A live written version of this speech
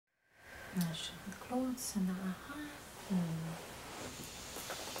Klotsana aha.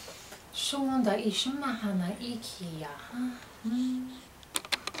 Shonda ishimahana iki aha.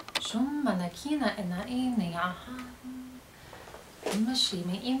 Shumana kina ena ini aha.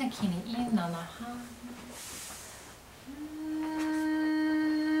 Mashime ina kini ina aha.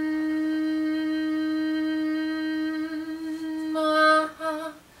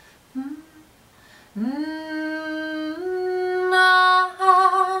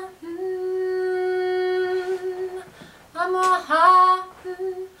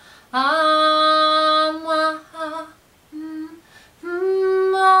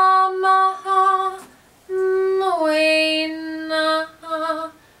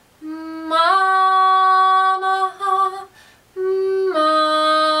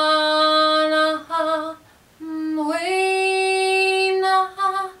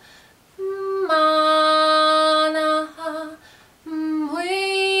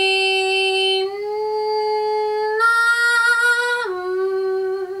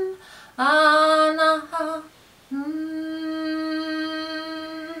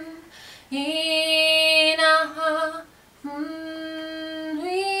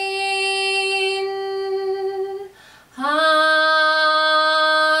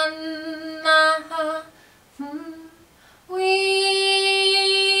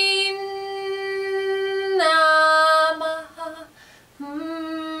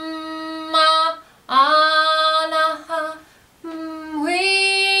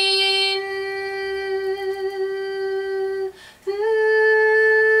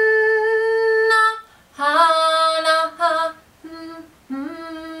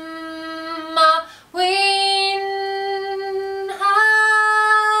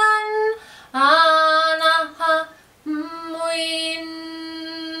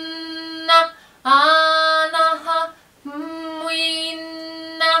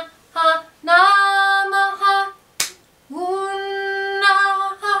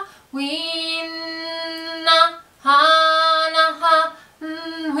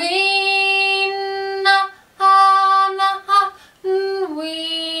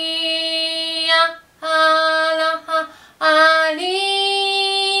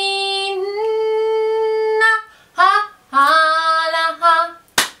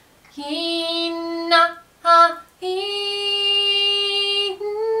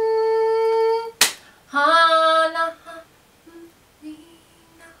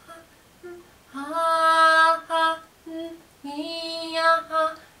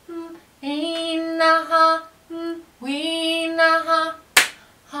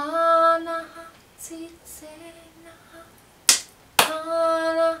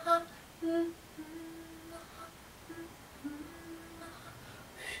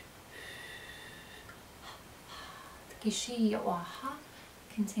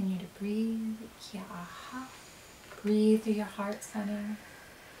 Continue to breathe. Breathe through your heart center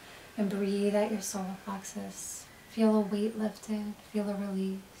and breathe at your solar plexus. Feel a weight lifted, feel a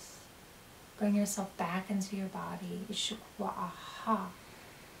release. Bring yourself back into your body.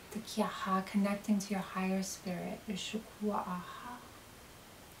 Connecting to your higher spirit.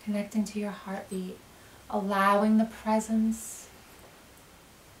 Connecting to your heartbeat. Allowing the presence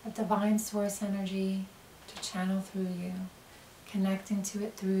of divine source energy to channel through you. Connecting to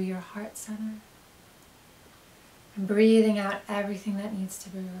it through your heart center. And breathing out everything that needs to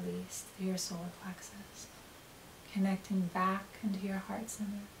be released through your solar plexus. Connecting back into your heart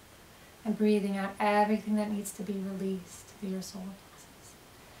center. And breathing out everything that needs to be released through your solar plexus.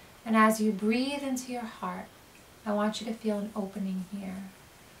 And as you breathe into your heart, I want you to feel an opening here.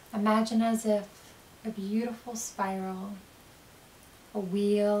 Imagine as if a beautiful spiral, a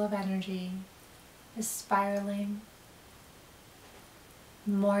wheel of energy, is spiraling.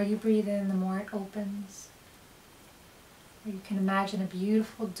 The more you breathe in, the more it opens. Or you can imagine a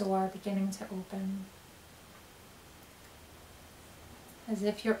beautiful door beginning to open. As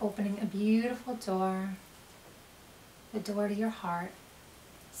if you're opening a beautiful door, the door to your heart.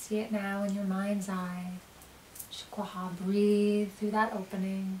 See it now in your mind's eye. Breathe through that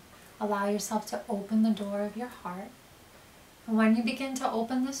opening. Allow yourself to open the door of your heart. And when you begin to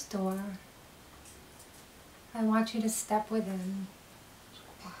open this door, I want you to step within.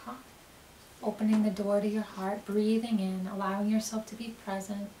 Opening the door to your heart, breathing in, allowing yourself to be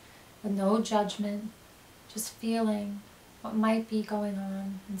present with no judgment, just feeling what might be going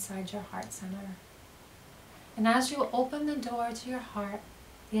on inside your heart center. And as you open the door to your heart,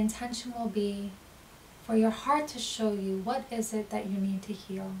 the intention will be for your heart to show you what is it that you need to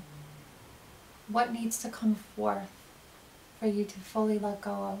heal. What needs to come forth for you to fully let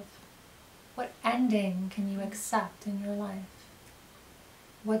go of? What ending can you accept in your life?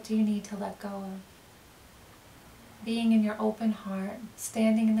 What do you need to let go of? Being in your open heart,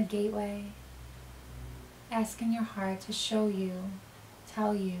 standing in the gateway, asking your heart to show you,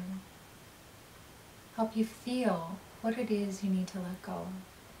 tell you, help you feel what it is you need to let go of.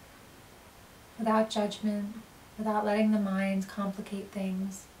 Without judgment, without letting the mind complicate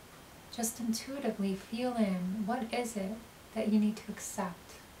things, just intuitively feel in what is it that you need to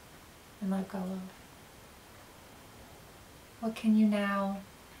accept and let go of. What can you now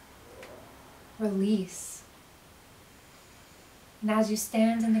release? And as you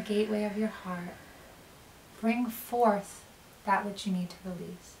stand in the gateway of your heart, bring forth that which you need to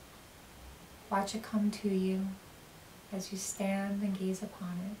release. Watch it come to you as you stand and gaze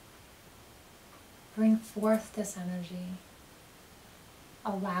upon it. Bring forth this energy.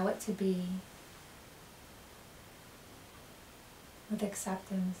 Allow it to be with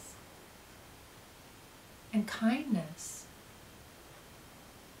acceptance and kindness.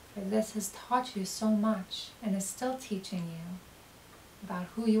 For this has taught you so much and is still teaching you about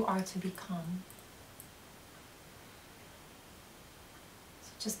who you are to become. So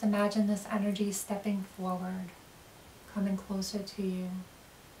just imagine this energy stepping forward, coming closer to you,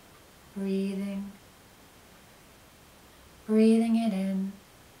 breathing it in,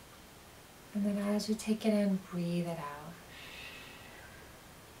 and then as you take it in, breathe it out.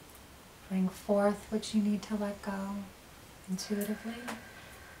 Bring forth what you need to let go intuitively,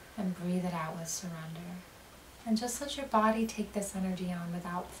 and breathe it out with surrender. And just let your body take this energy on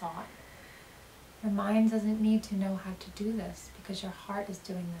without thought. Your mind doesn't need to know how to do this because your heart is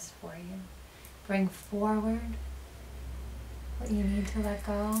doing this for you. Bring forward what you need to let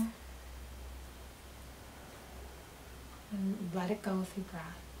go and let it go through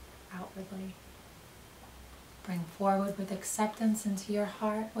breath outwardly. Bring forward with acceptance into your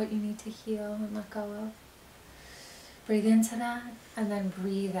heart what you need to heal and let go of. Breathe into that and then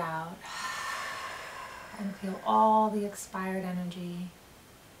breathe out. And feel all the expired energy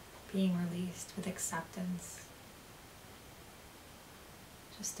being released with acceptance.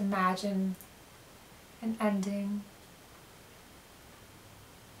 Just imagine an ending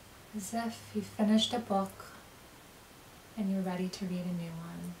as if you finished a book and you're ready to read a new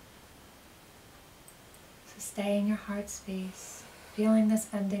one. So stay in your heart space, feeling this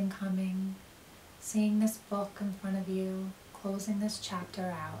ending coming, seeing this book in front of you, closing this chapter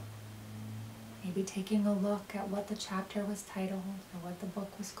out. Maybe taking a look at what the chapter was titled or what the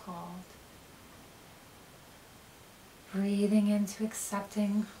book was called. Breathing into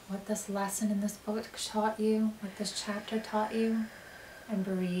accepting what this lesson in this book taught you, what this chapter taught you, and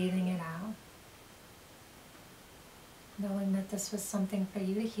breathing it out. Knowing that this was something for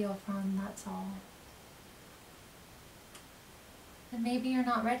you to heal from, that's all. And maybe you're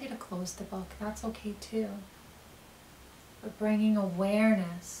not ready to close the book, that's okay too. But bringing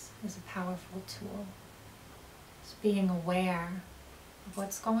awareness is a powerful tool. Just being aware of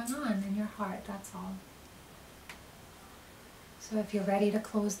what's going on in your heart, that's all. So if you're ready to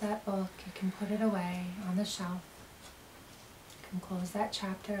close that book, you can put it away on the shelf. You can close that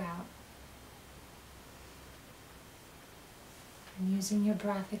chapter out. And using your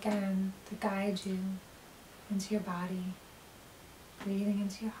breath again to guide you into your body, breathing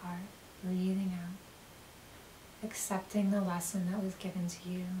into your heart, breathing out. Accepting the lesson that was given to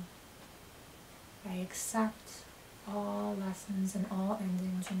you. I accept all lessons and all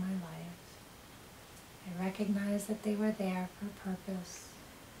endings in my life. I recognize that they were there for a purpose,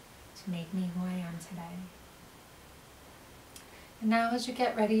 to make me who I am today. And now as you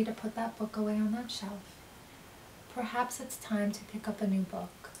get ready to put that book away on that shelf, perhaps it's time to pick up a new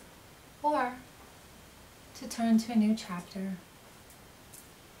book, or to turn to a new chapter.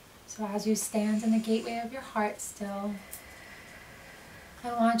 So as you stand in the gateway of your heart still,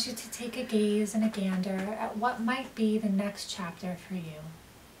 I want you to take a gaze and a gander at what might be the next chapter for you.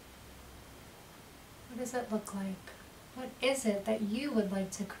 What does it look like? What is it that you would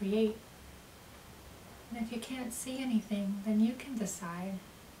like to create? And if you can't see anything, then you can decide.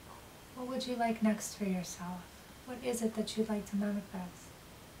 What would you like next for yourself? What is it that you'd like to manifest?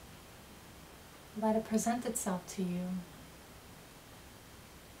 Let it present itself to you.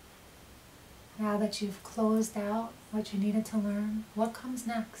 Now that you've closed out what you needed to learn, what comes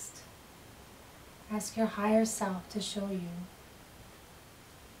next? Ask your higher self to show you.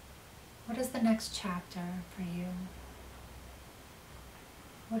 What is the next chapter for you?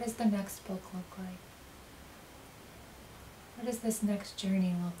 What does the next book look like? What does this next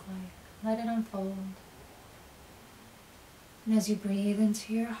journey look like? Let it unfold. And as you breathe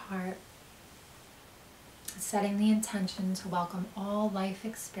into your heart, setting the intention to welcome all life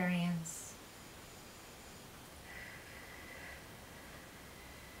experience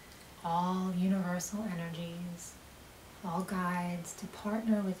all universal energies, all guides to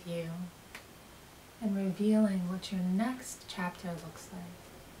partner with you in revealing what your next chapter looks like.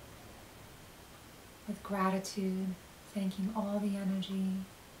 With gratitude, thanking all the energy,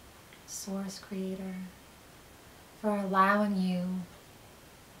 Source Creator, for allowing you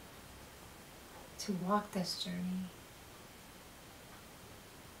to walk this journey.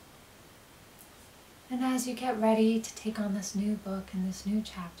 And as you get ready to take on this new book and this new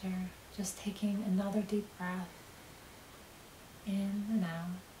chapter, just taking another deep breath in and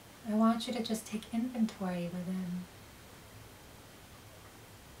out, I want you to just take inventory within.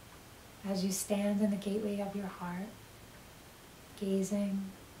 As you stand in the gateway of your heart, gazing,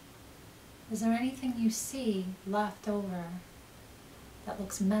 is there anything you see left over that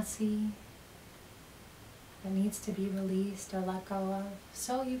looks messy, that needs to be released or let go of,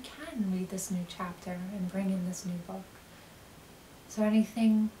 so you can read this new chapter and bring in this new book? Is there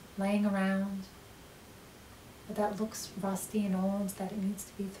anything laying around that looks rusty and old that it needs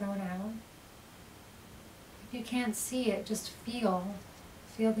to be thrown out? If you can't see it, just feel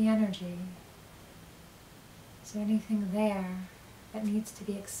the energy. Is there anything there that needs to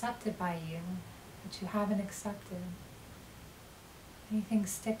be accepted by you that you haven't accepted? Anything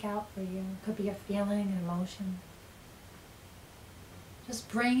stick out for you? It could be a feeling, an emotion. Just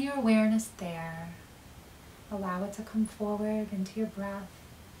bring your awareness there. Allow it to come forward into your breath.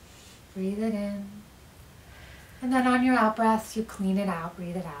 Breathe it in. And then on your out breath, you clean it out,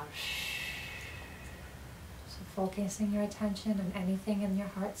 breathe it out. So focusing your attention on anything in your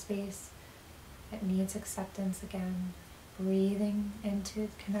heart space that needs acceptance again. Breathing into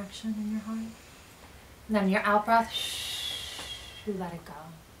connection in your heart. And then your out breath, you let it go.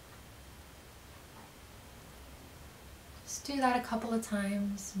 Just do that a couple of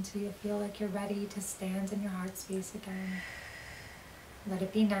times until you feel like you're ready to stand in your heart space again. Let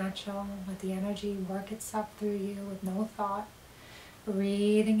it be natural. Let the energy work itself through you with no thought.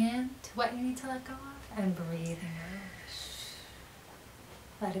 Breathing in to what you need to let go of and breathing out.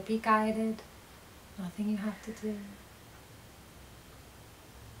 Let it be guided. Nothing you have to do.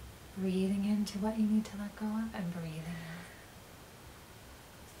 Breathing into what you need to let go of and breathing out.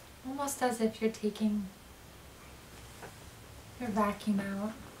 Almost as if you're taking your vacuum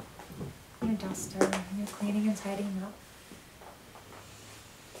out, your duster, and you're cleaning and tidying up.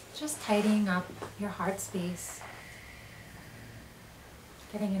 Just tidying up your heart space.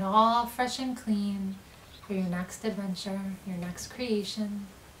 Getting it all fresh and clean for your next adventure, your next creation,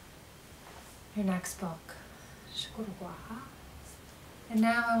 your next book. And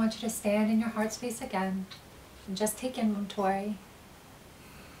now I want you to stand in your heart space again and just take inventory.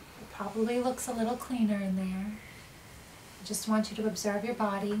 It probably looks a little cleaner in there. I just want you to observe your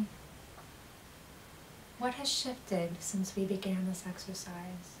body. What has shifted since we began this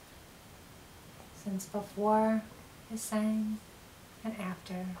exercise? Since before I sang and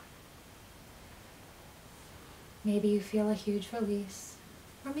after. Maybe you feel a huge release,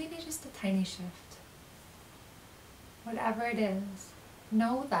 or maybe just a tiny shift. Whatever it is,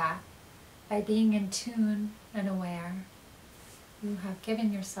 know that by being in tune and aware, you have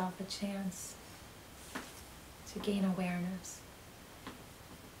given yourself a chance to gain awareness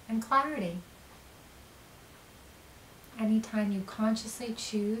and clarity. Anytime you consciously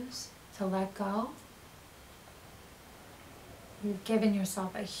choose to let go, you've given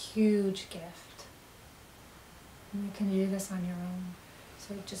yourself a huge gift. And you can do this on your own.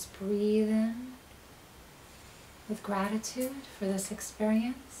 So just breathe in with gratitude for this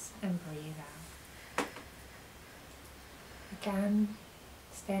experience and breathe out. Again,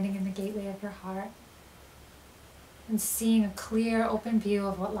 standing in the gateway of your heart and seeing a clear, open view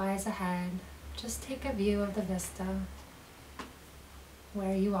of what lies ahead. Just take a view of the vista,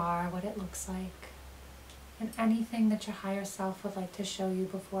 where you are, what it looks like, and anything that your higher self would like to show you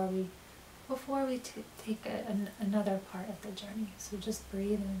before we take another part of the journey. So just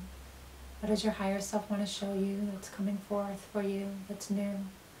breathe in. What does your higher self want to show you that's coming forth for you, that's new?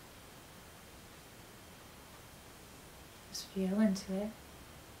 Just feel into it.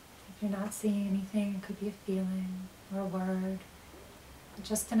 If you're not seeing anything, it could be a feeling or a word,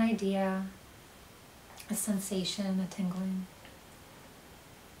 just an idea, a sensation, a tingling.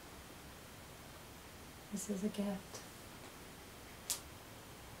 This is a gift.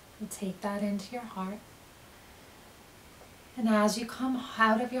 You take that into your heart. And as you come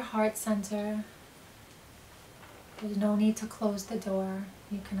out of your heart center, there's no need to close the door.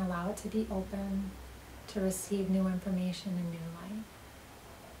 You can allow it to be open to receive new information and new light.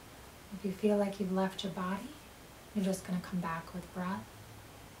 If you feel like you've left your body, you're just going to come back with breath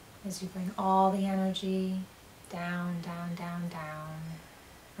as you bring all the energy down, down, down, down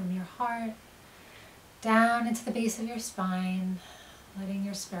from your heart, down into the base of your spine, letting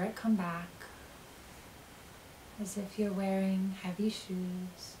your spirit come back as if you're wearing heavy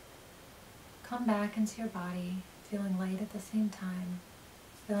shoes. Come back into your body, feeling light at the same time,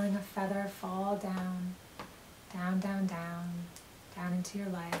 feeling a feather fall down, down, down, down, down into your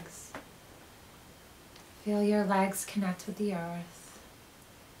legs. Feel your legs connect with the earth.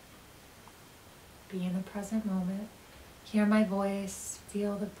 Be in the present moment. Hear my voice.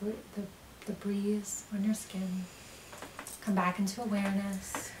 Feel the breeze on your skin. Come back into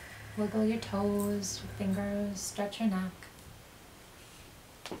awareness. Wiggle your toes, your fingers, stretch your neck.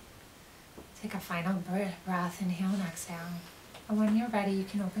 Take a final breath, inhale and exhale. And when you're ready, you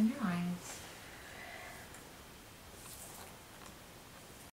can open your eyes.